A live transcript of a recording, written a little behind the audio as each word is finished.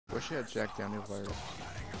wish I had Jack Daniel virus.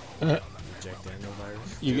 Jack Daniel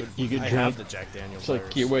virus. You get I drunk. have the Jack Daniel It's virus.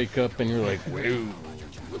 like you wake up and you're like, whoa,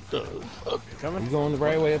 what the fuck? Coming? You going the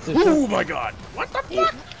right way up this Oh hill? my god! What the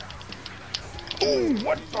fuck? Ooh,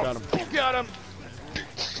 what the Got him. Got him!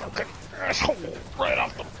 Fucking asshole! Right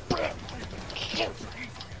off the bat!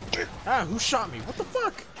 Ah, who shot me? What the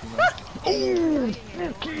fuck? Oh,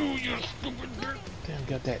 fuck you, you stupid bitch! Damn,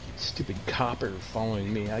 got that stupid copper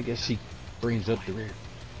following me. I guess he brings up the rear.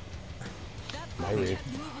 My rear.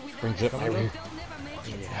 Brings up my rear.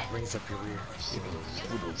 Yeah, brings up your rear.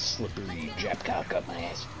 Little slippery jap cock up my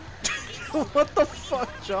ass. What the fuck,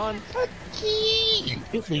 John?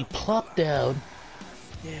 Hit me plop down.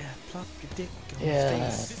 Yeah, plop your dick on Yeah,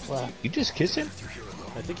 his face. plop. You just kiss him?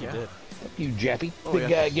 I think you did. Fuck you, Jappy. Oh, Big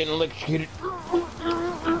yeah. guy getting electrocuted.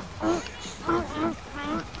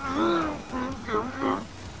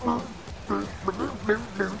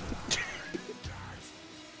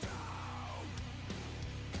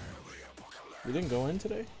 You didn't go in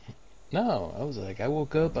today? No, I was like, I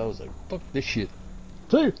woke up, I was like, fuck this shit.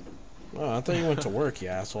 See? Oh, I thought you went to work, you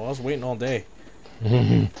asshole. I was waiting all day.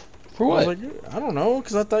 For I what? was like, I don't know,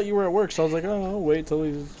 because I thought you were at work, so I was like, oh, I'll wait till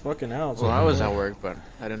he's fucking out. So Well, I was at work, but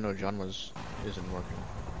I didn't know John isn't working.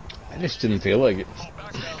 I just didn't feel like it.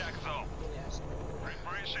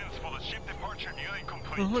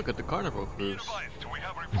 Oh, look at the Carnival cruise.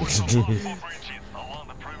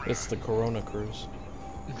 It's the Corona cruise.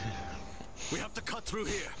 We have to cut through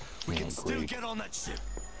here. We can still get on that ship.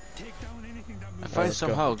 Take down anything that moves. If I let's go.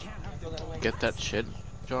 somehow get that shit,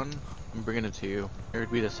 John, I'm bringing it to you. It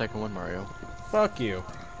would be the second one, Mario. Fuck you.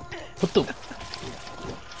 What the?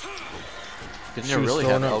 Didn't She you was really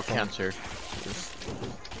throwing have up L from- cancer?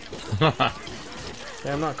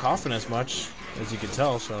 Yeah, I'm not coughing as much, as you can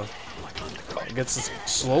tell, so it gets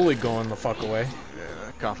slowly going the fuck away.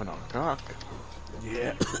 Yeah, coughing on cock.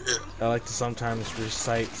 Yeah. I like to sometimes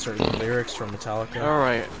recite certain lyrics from Metallica.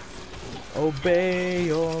 Alright. Obey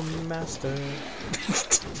your master.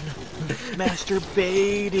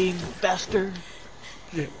 Masturbating faster.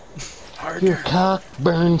 Your cock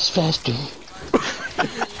burns faster.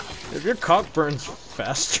 If your cock burns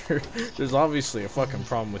faster, there's obviously a fucking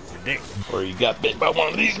problem with your dick. Or you got bit by one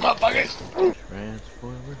of these motherfuckers.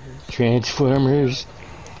 Transformers. Transformers.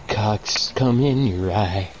 Cocks come in your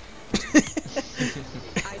eye.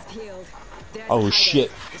 Oh shit.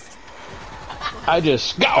 I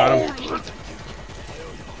just got him.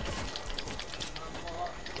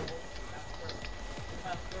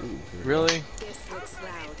 Really?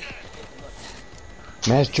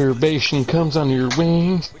 Masturbation comes on your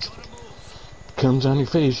wings. Comes on your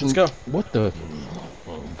face. And Let's go. What the?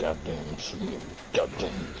 Oh, goddamn.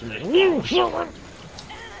 Goddamn.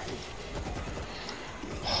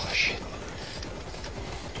 Oh shit.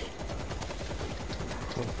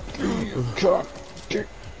 You cock, dick,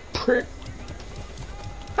 prick.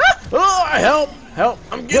 Oh, help! Help!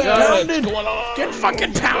 I'm getting What's pounded! going on? Get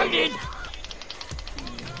fucking pounded!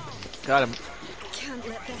 Got him. Can't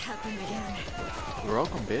let that happen again. You're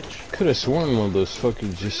welcome, bitch. Could have sworn one of those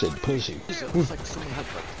fuckers just said pussy. It looks like someone had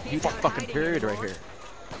a huge fucking period right here.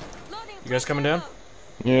 You guys coming down?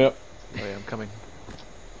 Yep. Oh yeah, I'm coming.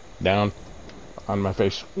 Down. On my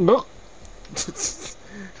face. Look.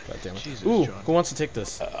 God damn it. Jesus, Ooh, John. who wants to take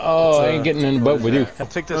this? Oh, I ain't getting in the boat with you. I'll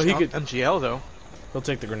take this Oh, he could- MGL though. He'll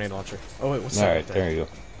take the grenade launcher. Oh wait, what's that? Alright, right there you go.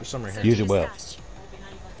 There's some right here. Use it well.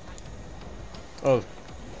 Oh,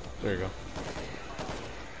 there you go.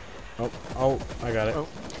 Oh, I got it. Oh.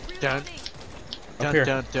 Dun. Up here.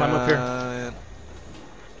 Climb up here.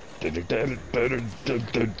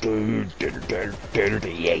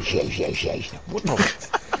 What the?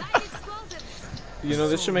 You know,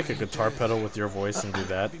 they should make a guitar pedal with your voice and do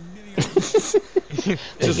that.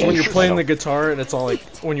 Just when you're playing the guitar and it's all like,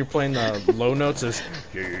 when you're playing the low notes, it's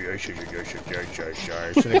and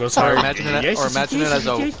it goes Or higher. imagine it as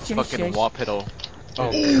a fucking wah pedal.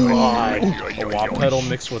 Oh god, a wah pedal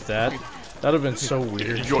mixed with that. That'd have been so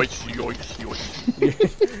weird.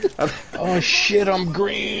 Oh shit, I'm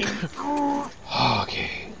green.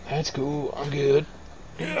 Okay, that's cool. I'm good.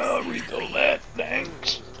 Yeah, refill that.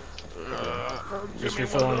 Thanks. Just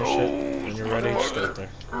refilling your shit when you're ready. Just go up there.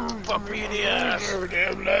 Fuck me in the ass. I'm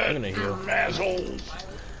gonna heal. Assholes.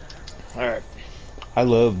 Alright. I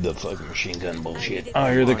love the fucking machine gun bullshit.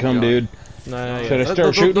 Oh, here they come, dude. No, Should I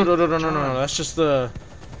start shooting? No. That's just the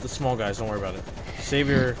small guys. Don't worry about it. Save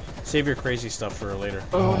your crazy stuff for later.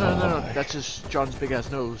 Oh no, that's just John's big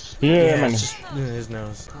ass nose. Yeah, man. it's just his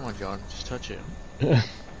nose. Come on, John, just touch it.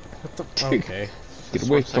 What the? Okay. Get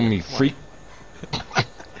away from me, freak.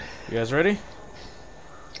 You guys ready?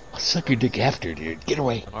 I'll suck your dick after, dude. Get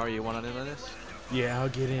away. Mario, you want in on this? Yeah, I'll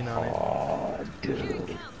get in on it. Oh,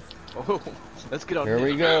 dude. Oh, let's get on. Here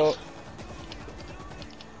we this. go.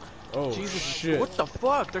 Oh Jesus, shit! what the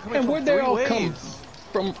fuck? They're coming And from where'd they three all ways. come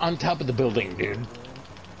from on top of the building, dude?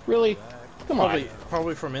 Really? Come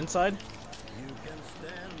Probably from inside.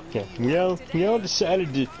 on. Yeah. Y'all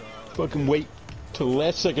decided to fucking wait till the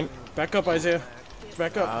last second. Back up, Isaiah.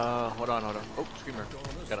 Back up. Hold on. Oh, screamer.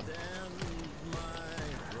 Got him.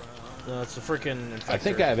 It's a freaking. I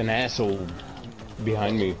think I have an asshole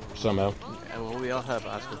behind me somehow. Well, we all have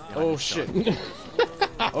Oscar. Oh shit!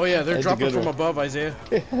 Oh yeah, they're That's a dropping good from one. above, Isaiah.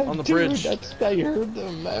 On the Dude, bridge. I heard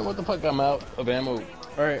them, man. What the fuck? I'm out of ammo.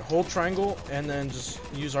 All right, hold triangle and then just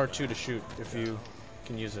use R2 to shoot if you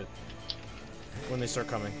can use it when they start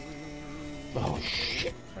coming. Oh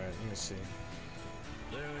shit. All right, let me see.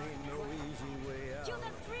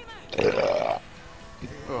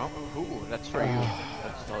 Oh, ooh, that's for you.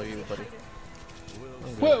 That's all you, buddy.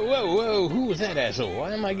 Whoa. Who was that asshole?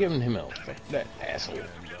 Why am I giving him help? That asshole.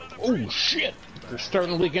 Oh shit. They're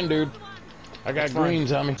starting to leak in, dude. I got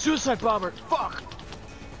greens on me. Suicide bomber. Fuck.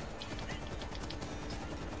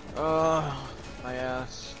 My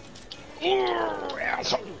ass. Oh,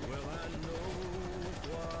 asshole.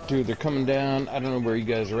 Dude, they're coming down. I don't know where you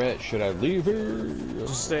guys are at. Should I leave her?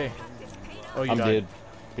 Just stay. Oh, you I'm died. dead.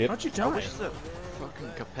 Yep. How'd you I die? wish the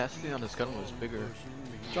fucking capacity on this gun was bigger.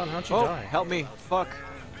 John, how'd you Oh, die? help me. Fuck.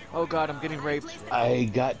 Oh god, I'm getting raped. I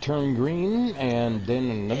got turned green, and then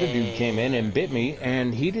another dude came in and bit me,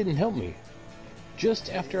 and he didn't help me.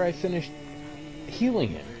 Just after I finished healing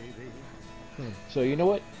him. So you know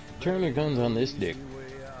what? Turn your guns on this dick.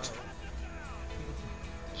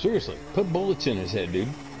 Seriously, put bullets in his head, dude.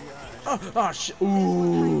 Oh shit!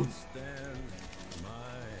 Ooh!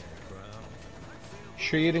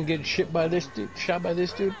 Sure you didn't get shot by this dude?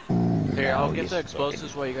 Here, I'll get you the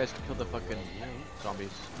explosives while you guys can kill the fucking zombies.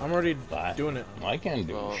 I'm already I- doing it. I can't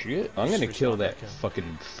do Well, shit. I'm gonna just kill respond that back in.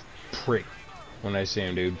 fucking prick when I see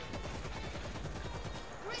him, dude.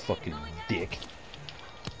 Fucking dick.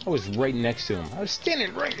 I was right next to him. I was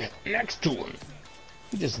standing right next to him.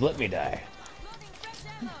 He just let me die.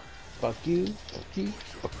 Fuck you. Fuck you.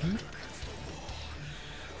 Fuck you.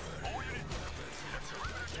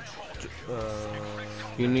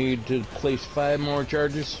 You need to place 5 more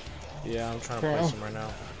charges? Yeah, I'm trying to Colonel? place them right now.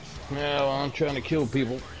 No, I'm trying to kill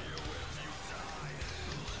people.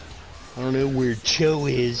 I don't know where Cho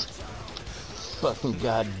is. Fucking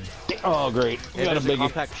god. Oh, great. Hey, Got a there's big,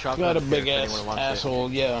 compact shotgun got a here big if ass anyone wants it.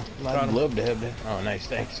 asshole. Yeah, I'd him. love to have that. Oh, nice.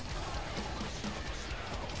 Thanks.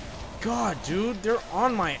 God, dude, they're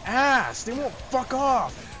on my ass. They won't fuck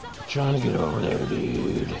off. Trying to get over there,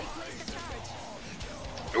 dude.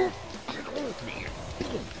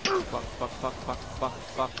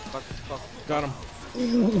 Fuck. Got him.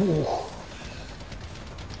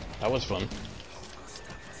 That was fun.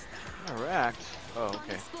 Alright. Oh,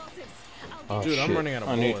 okay. Oh, Dude, I'm shit. running out of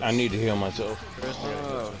I bullets. need to heal myself. There's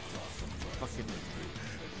no fucking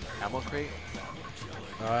ammo crate.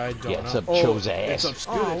 I don't Yeah, know. it's up Cho's It's ass.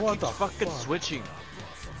 up. Dude, Oh, it what keeps the fucking fuck? switching.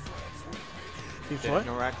 Keeps The what?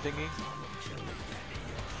 interact thingy.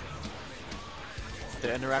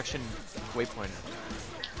 The interaction waypoint.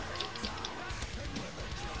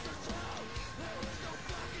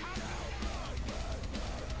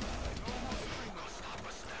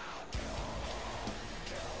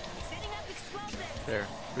 There.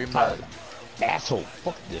 Green mark. Asshole.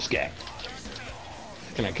 Fuck this guy.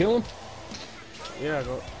 Can I kill him? Yeah,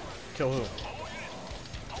 go. Kill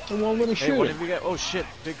who? It won't let me Hey, shoot what him. did we get? Oh shit,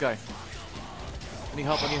 big guy. I need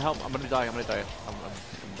help. I'm gonna die. I'm dead.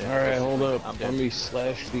 Alright, hold up. I'm dead. Let me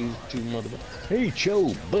slash these 2 motherfuckers. Hey,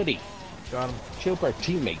 Cho, buddy. Got him. Chill up our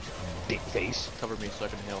teammate, dick face. Cover me so I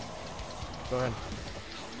can heal. Go ahead.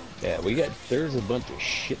 Yeah, there's a bunch of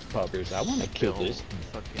shit poppers. I want to kill Spill this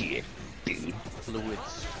fucking dick, dude.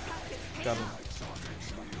 fluids. Got him.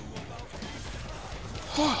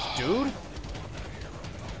 Fuck, dude.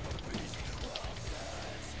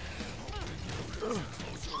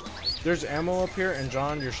 There's ammo up here, and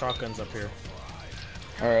John, your shotgun's up here.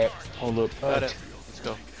 Alright, hold up. Got it. Let's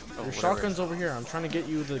go. Oh, Your whatever. shotgun's over here. I'm trying to get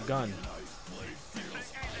you the gun.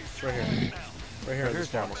 It's right here. Right here. Here's This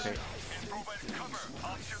the ammo box. crate.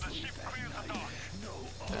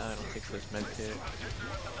 I don't take this med kit.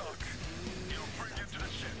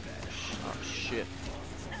 Oh shit.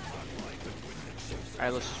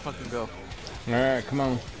 Alright, let's just fucking go. Alright, come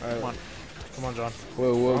on. Alright, Come on. come on, John.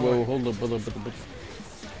 Whoa, whoa, Wrong whoa, way. hold up.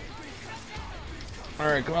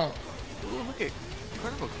 Alright, come on. Ooh, look at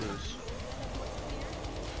Carnival Cruise.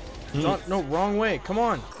 John, no, wrong way. Come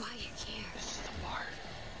on. Quiet here. This is the part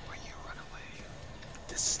where you run away.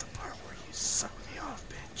 This is the part where you suck me off,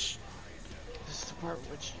 bitch. This is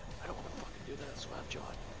bitch. I don't want to fucking do that, swap, John.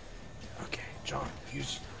 Okay, John,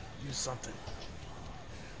 use something.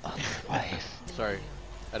 Sorry,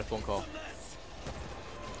 I had a phone call.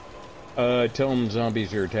 Tell them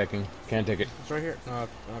zombies are attacking. Can't take it. It's right here.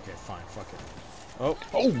 Okay, fine. Fuck it. Oh,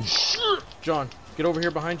 Oh shit! John, get over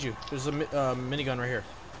here behind you. There's a minigun right here.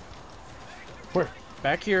 Where?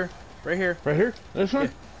 Back here. Right here. Right here? This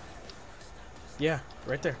one? Yeah,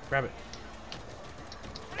 right there. Grab it.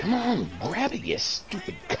 Come on, grab it, you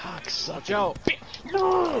stupid cocksucker! Watch out!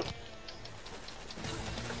 No!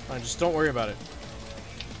 Fine, just don't worry about it.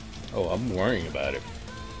 Oh, I'm worrying about it.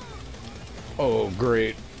 Oh,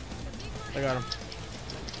 great. I got him.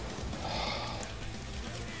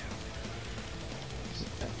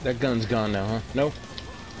 That gun's gone now, huh? No?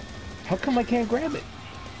 How come I can't grab it?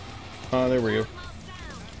 Oh, there we go.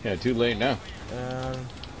 Yeah, too late now.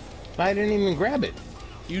 I didn't even grab it.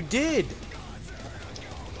 You did!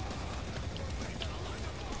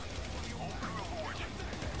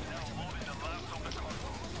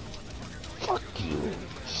 Fuck you.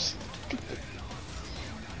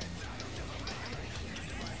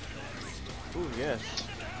 Ooh, yes.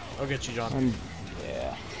 I'll get you, John.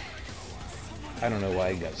 Yeah. I don't know why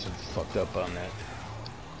I got so fucked up on that.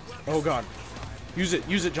 Oh god. Use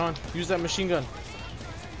it, John. Use that machine gun.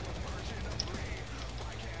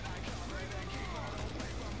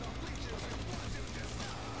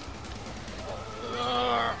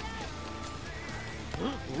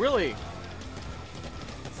 Really?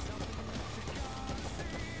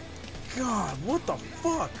 God, what the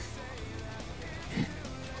fuck?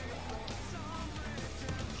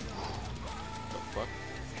 The fuck?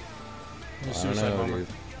 I'm a I don't suicide know, bomber. dude.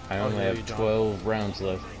 I I'll only heal you, have John. 12 rounds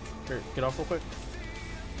left. Here, get off real quick.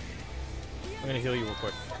 I'm gonna heal you real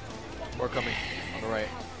quick. More coming on the right.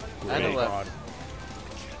 And Great the left. God.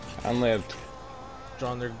 I only have...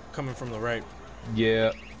 John, they're coming from the right.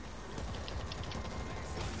 Yeah.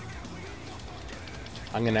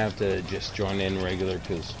 I'm gonna have to just join in regular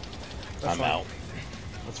because I'm fine. out.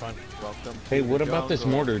 That's fine. Welcome. Hey, to what the about this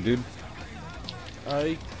jungle. mortar, dude?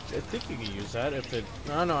 I think you can use that if it...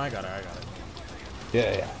 No, I got it.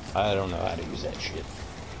 Yeah. I don't know how to use that shit.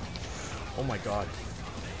 Oh my god.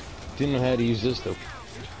 Didn't know how to use this, though.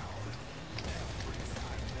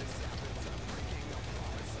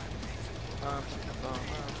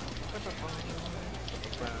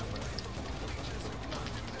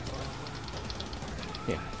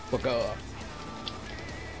 Yeah, fuck off.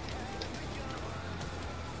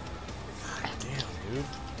 Damn,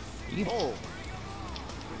 dude. Oh.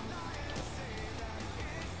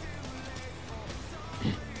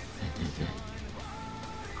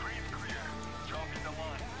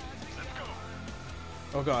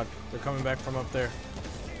 Oh god, they're coming back from up there.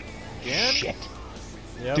 Again? Shit.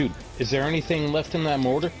 Yep, Dude, is there anything left in that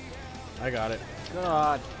mortar? I got it.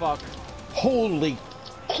 God, fuck. Holy...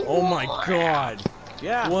 Oh my god.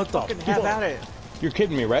 Yeah. What the fucking have fuck? at it. You're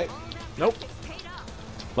kidding me, right? Nope.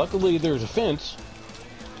 Luckily, there's a fence.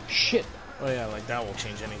 Shit. Oh yeah, like that will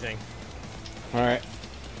change anything. Alright.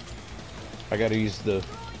 I gotta use the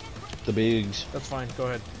bigs. That's fine, go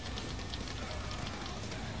ahead.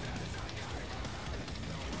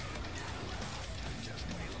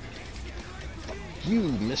 You,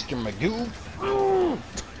 Mr. Magoo.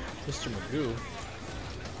 Mr. Magoo.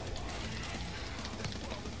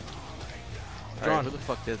 Alright, John. who the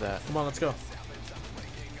fuck did that? Come on, let's go.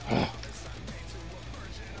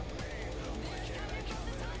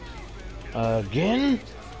 Again?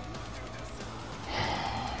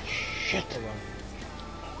 Shit. Hold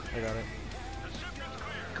on. I got it.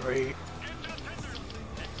 Great.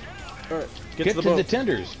 Alright, Get get to the boat. the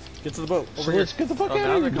tenders. Get to the boat. So Over here. let's get the fuck Oh, out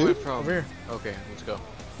now of they're here, coming dude. from... Over here. Okay, let's go.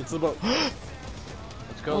 Get to the boat.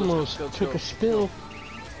 Let's go. Almost let's took go. a spill.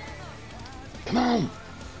 Come on.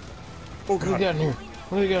 Oh What do we god. got in here?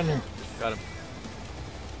 What do we got in here? Got him.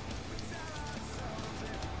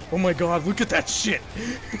 Oh my god, look at that shit.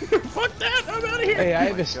 Fuck that, I'm out of here. Hey, I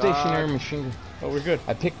have my a stationary God. machine gun. Oh, we're good.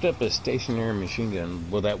 I picked up a stationary machine gun.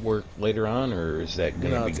 Will that work later on, or is that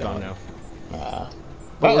gonna No, be it's gone gone now. Ah.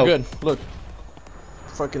 But Uh-oh. we're good. Look.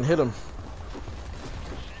 Fucking hit him.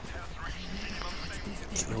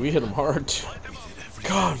 We hit him hard.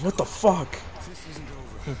 God, what the fuck?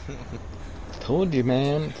 Told you,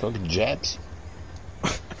 man. Fucking Japs.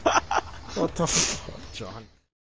 What the fuck, John?